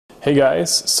Hey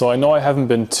guys, so I know I haven't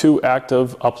been too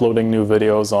active uploading new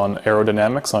videos on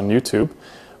aerodynamics on YouTube,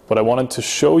 but I wanted to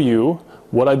show you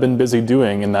what I've been busy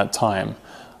doing in that time.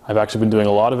 I've actually been doing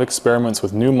a lot of experiments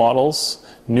with new models,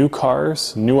 new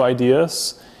cars, new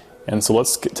ideas, and so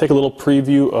let's take a little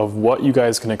preview of what you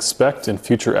guys can expect in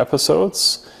future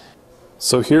episodes.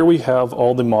 So here we have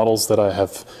all the models that I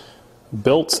have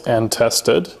built and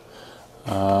tested.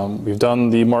 We've done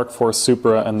the Mark IV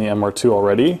Supra and the MR2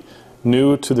 already.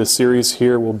 New to the series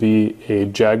here will be a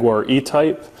Jaguar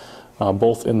E-Type,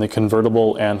 both in the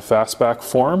convertible and fastback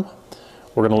form.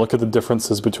 We're going to look at the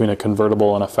differences between a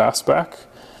convertible and a fastback.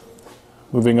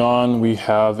 Moving on, we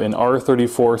have an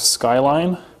R34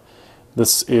 Skyline.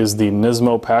 This is the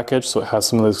Nismo package, so it has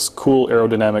some of those cool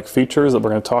aerodynamic features that we're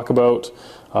going to talk about.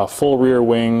 Full rear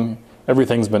wing,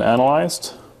 everything's been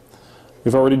analyzed.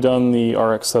 We've already done the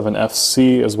RX-7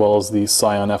 FC as well as the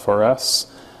Scion FRS.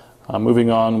 Moving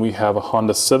on, we have a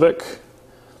Honda Civic,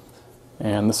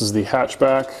 and this is the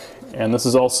hatchback, and this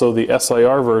is also the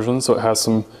SIR version, so it has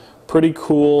some pretty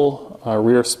cool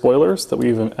rear spoilers that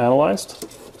we've analyzed.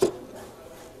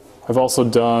 I've also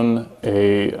done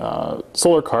a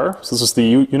solar car, so this is the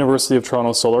University of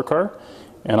Toronto solar car,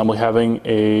 and I'll be having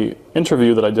an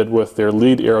interview that I did with their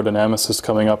lead aerodynamicist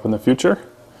coming up in the future.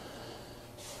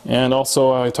 And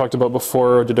also, I talked about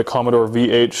before, did a Commodore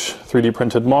VH 3D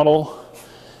printed model.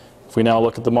 If we now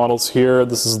look at the models here,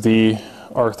 this is the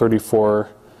R34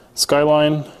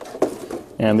 Skyline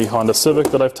and the Honda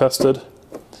Civic that I've tested.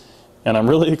 And I'm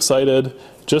really excited.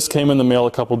 Just came in the mail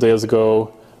a couple days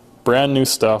ago. Brand new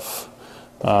stuff.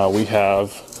 We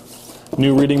have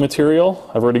new reading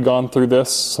material. I've already gone through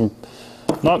this.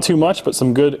 Not too much, but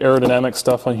some good aerodynamic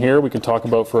stuff on here we can talk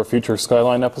about for a future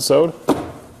Skyline episode.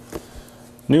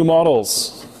 New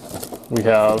models. We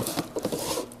have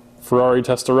Ferrari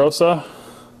Testarossa.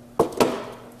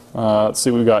 Let's see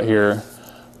what we got here.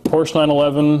 Porsche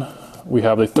 911. We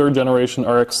have the third generation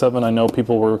RX-7. I know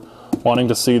people were wanting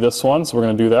to see this one, so we're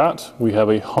going to do that. We have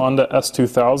a Honda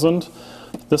S2000.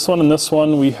 This one and this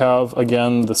one we have,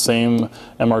 again, the same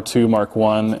MR2 Mark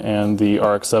I and the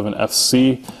RX-7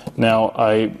 FC. Now,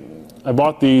 I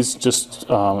bought these just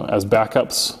as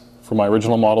backups for my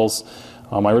original models.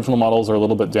 My original models are a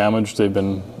little bit damaged. They've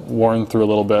been worn through a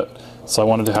little bit, so I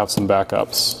wanted to have some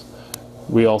backups.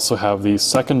 We also have the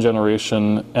second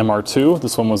generation MR2.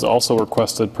 This one was also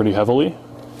requested pretty heavily.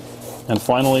 And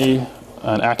finally,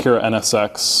 an Acura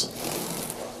NSX.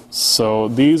 So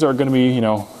these are going to be,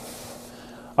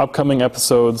 upcoming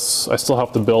episodes. I still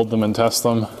have to build them and test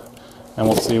them, and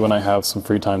we'll see when I have some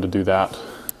free time to do that.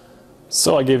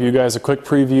 So I gave you guys a quick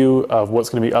preview of what's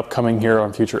going to be upcoming here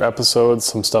on future episodes,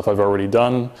 some stuff I've already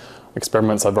done,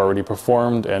 experiments I've already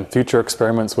performed, and future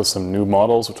experiments with some new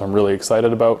models, which I'm really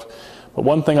excited about. But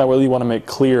one thing I really want to make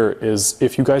clear is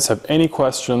if you guys have any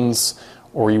questions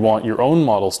or you want your own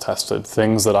models tested,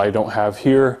 things that I don't have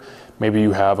here, maybe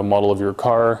you have a model of your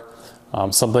car,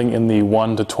 something in the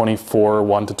 1 to 24,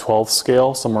 1 to 12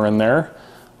 scale, somewhere in there,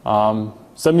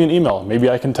 send me an email. Maybe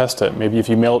I can test it. Maybe if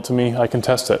you mail it to me, I can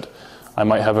test it. I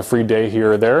might have a free day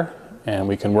here or there, and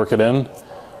we can work it in.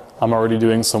 I'm already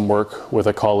doing some work with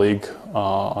a colleague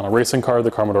on a racing car,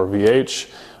 the Commodore VH.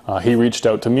 He reached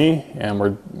out to me, and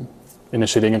we're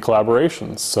initiating a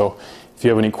collaboration. So if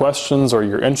you have any questions or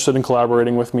you're interested in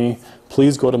collaborating with me,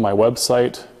 please go to my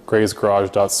website,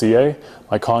 graysgarage.ca.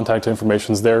 My contact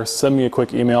information is there. Send me a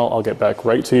quick email. I'll get back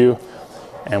right to you,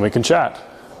 and we can chat.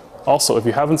 Also, if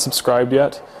you haven't subscribed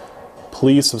yet,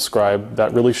 please subscribe.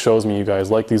 That really shows me you guys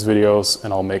like these videos,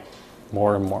 and I'll make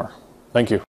more and more.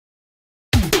 Thank you.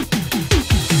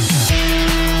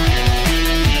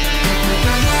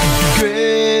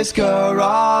 Grace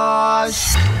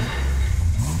Garage.